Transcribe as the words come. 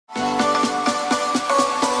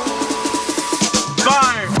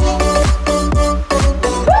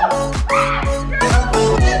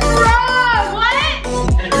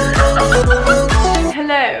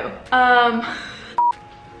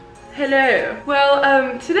Hello.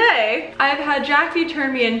 Well, today I've had Jackie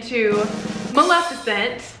turn me into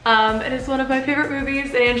Maleficent. It is one of my favorite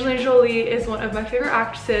movies, and Angelina Jolie is one of my favorite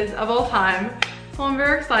actresses of all time. So I'm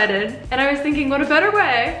very excited. And I was thinking, what a better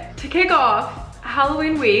way to kick off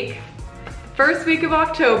Halloween week. First week of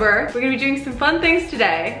October. We're gonna be doing some fun things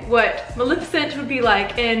today. What Maleficent would be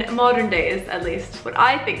like in modern days, at least. What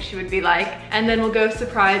I think she would be like. And then we'll go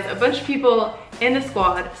surprise a bunch of people in the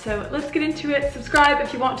squad. So let's get into it. Subscribe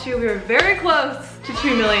if you want to. We're very close to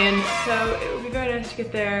 2 million. So it would be very nice to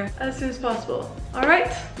get there as soon as possible. All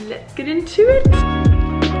right, let's get into it.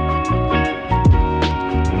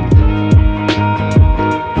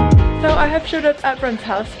 So I have showed up at Brent's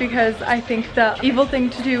house because I think the evil thing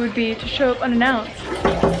to do would be to show up unannounced.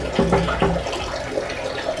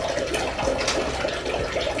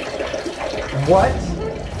 What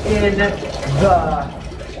in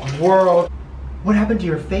the world? What happened to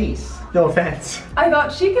your face? No offense. I got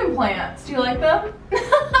cheek implants. Do you like them?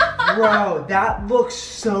 Bro, that looks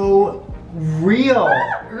so real.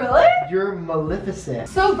 Really? You're Maleficent.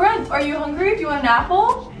 So Brent, are you hungry? Do you want an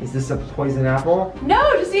apple? Is this a poison apple? No,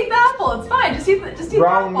 just eat the apple. It's fine. Just eat the apple.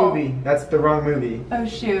 Wrong movie. That's the wrong movie. Oh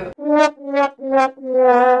shoot.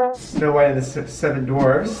 Snow White and the Seven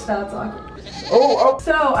Dwarfs. That's awkward. Oh.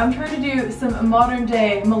 So I'm trying to do some modern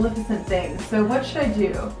day Maleficent things. So what should I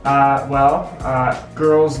do?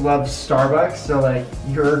 Girls love Starbucks, so like,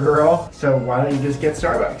 you're a girl, so why don't you just get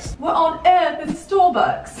Starbucks? What on earth is a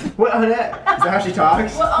Starbucks? What on earth? Is that how she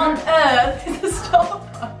talks? What on earth is a Starbucks?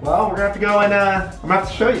 Well, we're gonna have to go and I'm gonna have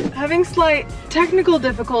to show you. Having slight technical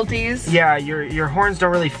difficulties. Yeah, your horns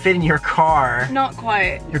don't really fit in your car. Not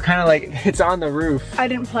quite. You're kind of like, it's on the roof. I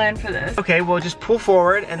didn't plan for this. Okay, well just pull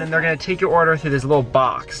forward and then they're gonna take your order through this little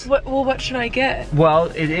box. What should I get? Well,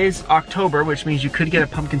 it is October, which means you could get a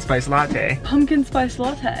pumpkin spice latte. Pumpkin spice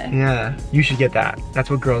latte? Yeah, you should get that. That's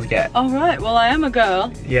what girls get. All right, well I am a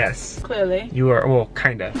girl. Yes. Clearly. You are, well,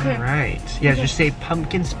 kinda. Okay. All right. Yeah, just say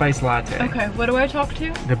pumpkin spice latte. Okay, what do I talk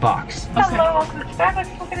to? The box. Okay. Hello, welcome to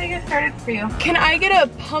Starbucks. What can I get started for you? Can I get a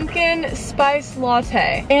pumpkin spice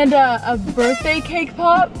latte and a birthday cake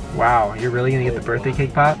pop? Wow, you're really gonna get the birthday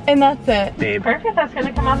cake pop? And that's it. Babe. Perfect, that's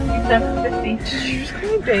gonna come out to $7.50. Did you just call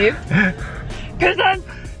me babe? Pierson!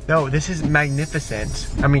 No, this is Magnificent.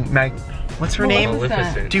 I mean, what's her name?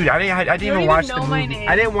 Maleficent. Dude, I didn't even even watch know the my movie. name.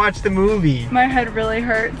 I didn't watch the movie. My head really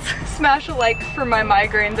hurts. Smash a like for my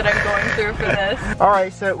migraine that I'm going through for this. All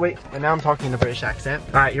right, so wait, and now I'm talking in a British accent.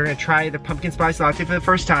 All right, you're gonna try the pumpkin spice latte for the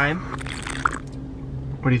first time.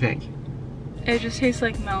 What do you think? It just tastes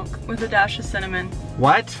like milk with a dash of cinnamon.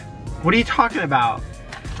 What? What are you talking about?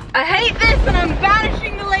 I hate this and I'm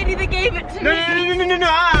banishing the lady that gave it to me. No,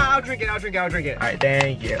 I'll drink it. All right,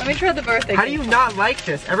 thank you. Let me try the birthday How do cake. you not like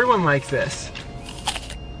this? Everyone likes this.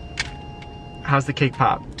 How's the cake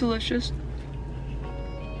pop? Delicious.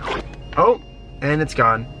 Oh, and it's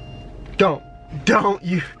gone. Don't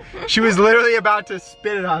you. She was literally about to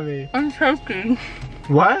spit it on me. I'm choking.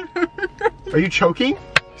 What? Are you choking?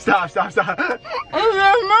 Stop.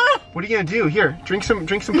 What are you gonna do? Here, drink some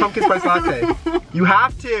pumpkin spice latte. You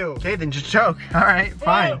have to. Okay, then just choke. All right,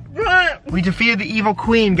 fine. We defeated the evil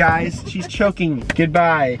queen, guys. She's choking.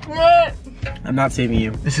 Goodbye. I'm not saving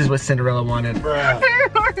you. This is what Cinderella wanted.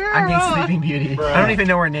 I mean Sleeping Beauty. I don't even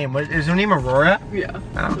know her name. Is her name Aurora? Yeah.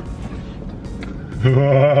 Oh.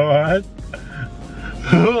 What?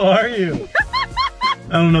 Who are you?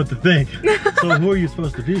 I don't know what to think. So who are you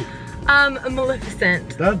supposed to be?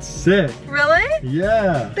 Maleficent. That's sick. Really?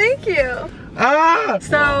 Yeah. Thank you. Ah!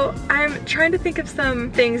 So I'm trying to think of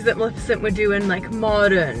some things that Maleficent would do in like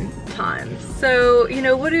modern times. So, you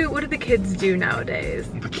know, what do the kids do nowadays?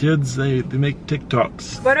 The kids, they make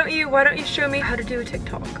TikToks. Why don't you show me how to do a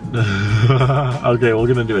TikTok? Okay, we're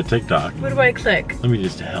gonna do a TikTok. What do I click? Let me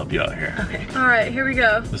just help you out here. Okay. All right, here we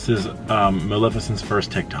go. This is Maleficent's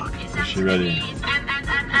first TikTok. Is she ready?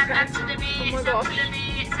 Oh my gosh.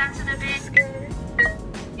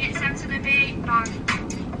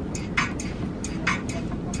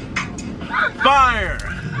 Fire!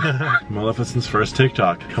 Maleficent's first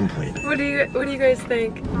TikTok complete. What do you guys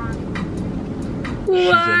think? She's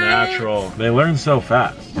a natural. They learn so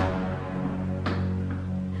fast.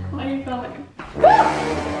 Why are you filming?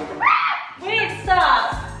 Wait,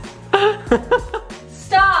 stop!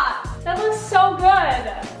 Stop! That looks so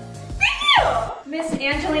good! Miss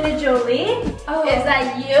Angelina Jolie? Oh. Is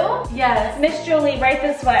that you? Yes. Miss Jolie, right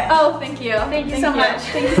this way. Oh, thank you. Thank you so much.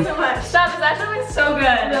 Thank you so much. Stop, this actually looks so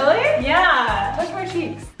good. Really? Yeah. Touch my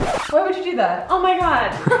cheeks. Why would you do that? Oh my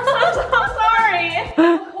god. I'm so sorry.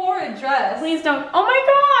 Horrid dress. Please don't. Oh my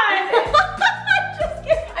god!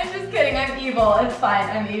 I'm just kidding. kidding. I'm evil. It's fine.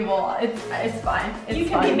 I'm evil. It's fine. It's You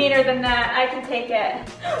can fine. be meaner than that. I can take it.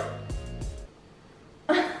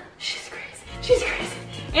 She's crazy. She's crazy.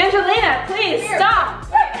 Angelina, please Here. stop.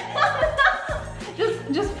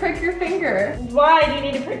 Just prick your finger. Why do you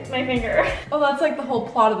need to prick my finger? Oh, that's like the whole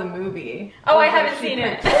plot of the movie. Oh, I Like, haven't she seen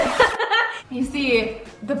it. pricks- You see,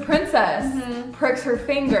 the princess pricks her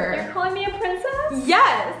finger. You're calling me a princess?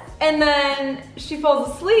 Yes! And then she falls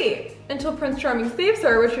asleep until Prince Charming saves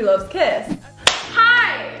her, which she loves kiss.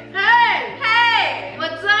 Hi! Hey! Hey!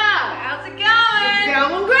 What's up? How's it going? It's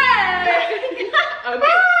going great!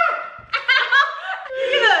 Okay.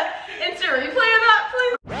 Can an instant replay of that,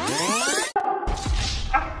 please?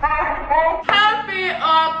 Happy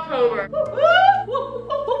October!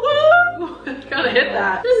 Gotta hit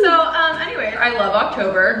that. So, anyway, I love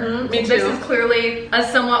October. Me This too. is clearly a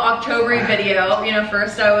somewhat October-y video. You know,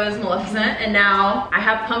 first I was Maleficent, and now I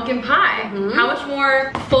have pumpkin pie. How much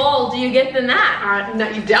more fall do you get than that? No,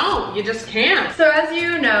 you don't. You just can't. So as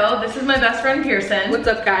you know, this is my best friend Pierson, What's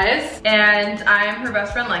up, guys? and I'm her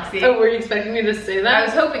best friend Lexi. Oh, were you expecting me to say that? I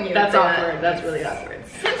was hoping you would That's say awkward. that. That's really awkward.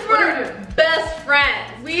 Since we're best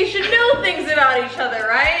friends, we should know things about each other,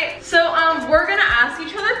 right? So, we're gonna ask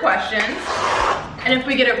each other questions, and if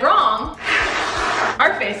we get it wrong,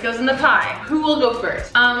 our face goes in the pie. Who will go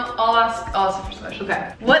first? I'll ask the first question.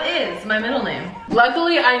 Okay. What is my middle name?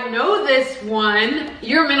 Luckily, I know this one.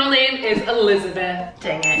 Your middle name is Elizabeth.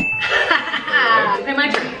 Dang it. Okay, my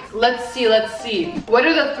turn. Let's see. What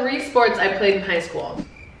are the 3 sports I played in high school?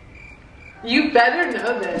 You better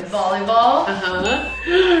know this. Volleyball,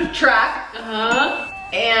 Uh-huh. track,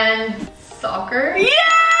 and soccer. Yeah! I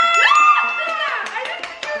didn't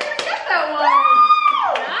think you were gonna get that one.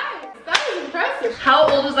 Nice. That was impressive. How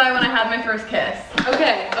old was I when I had my first kiss?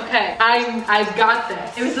 Okay. I've got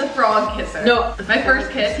this. It was the frog kisser. No. My first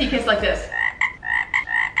kiss, he kissed like this.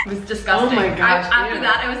 It was disgusting. Oh my gosh, After ew.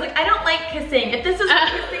 that, I was like, I don't like kissing. If this is what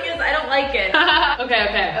kissing is, I don't like it.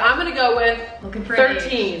 Okay. I'm gonna go with Looking for an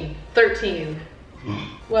age. 13.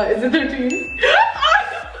 What, is it 13?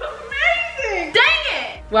 Amazing! Dang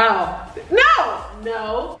it! Wow.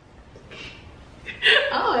 No.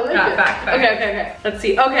 Oh, I like Yeah, it. back. Okay. Let's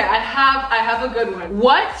see. Okay, I have a good one.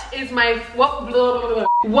 What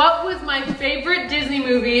was my favorite Disney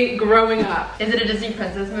movie growing up? Is it a Disney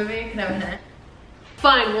princess movie? Can I have a hint?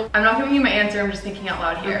 Fine. Well, I'm not giving you my answer, I'm just thinking out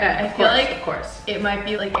loud here. okay, I of feel course, like of course. it might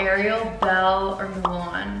be like Ariel, Belle, or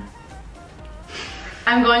Mulan.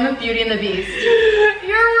 I'm going with Beauty and the Beast.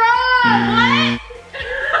 You're wrong! What?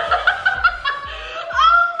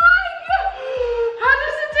 Oh my god! How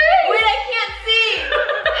does it taste? Wait, I can't see!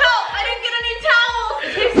 Help! I didn't get any towels!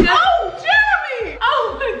 It tastes good. Oh, Jeremy!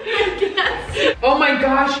 Oh my god. Oh my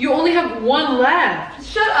gosh, you only have 1 left.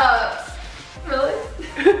 Shut up. Really?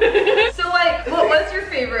 So like, what was your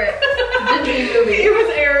favorite Disney movie? It was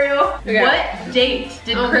Ariel. Okay. What date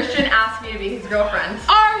did Christian ask me to be his girlfriend?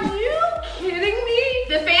 Are you kidding me?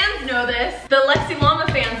 The fans know this. The Lexi Llama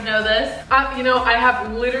fans know this. You know, I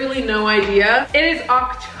have literally no idea. It is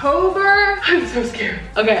October. I'm so scared.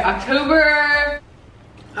 Okay, October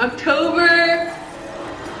 20th.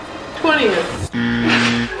 Am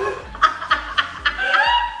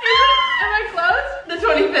I close? The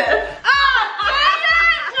 25th.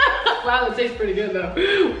 Wow, that tastes pretty good though.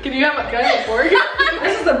 Can you have a fork?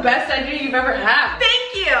 This is the best idea you've ever had.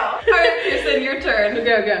 Thank you. All right, Kirsten, your turn.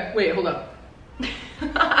 Okay. Wait, hold up.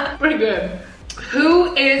 Pretty good.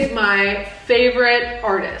 Who is my favorite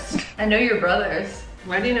artist? I know your brothers.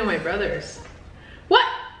 Why do you know my brothers? What?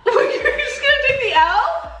 You're just gonna take the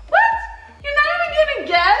L? What? You're not even gonna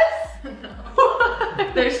guess? No.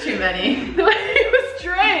 What? There's too many. It was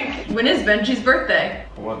Drake. When is Benji's birthday?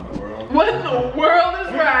 What in the world? What in the world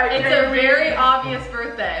is right? It's a very obvious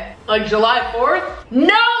birthday. Like July 4th?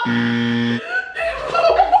 No!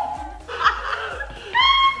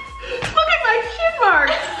 Look at my chin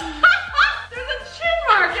marks. There's a chin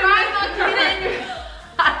mark in my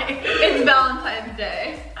It's Valentine's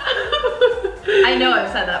Day. I know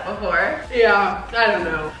I've said that before. Yeah, I don't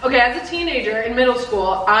know. Okay, as a teenager in middle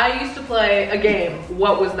school, I used to play a game.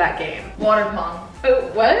 What was that game? Water pong. Oh,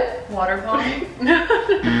 what? Water pong? No,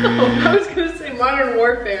 I was gonna say Modern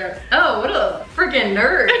Warfare. Oh, what a freaking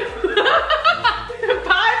nerd.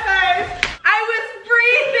 Pie face! I was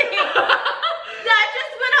breathing!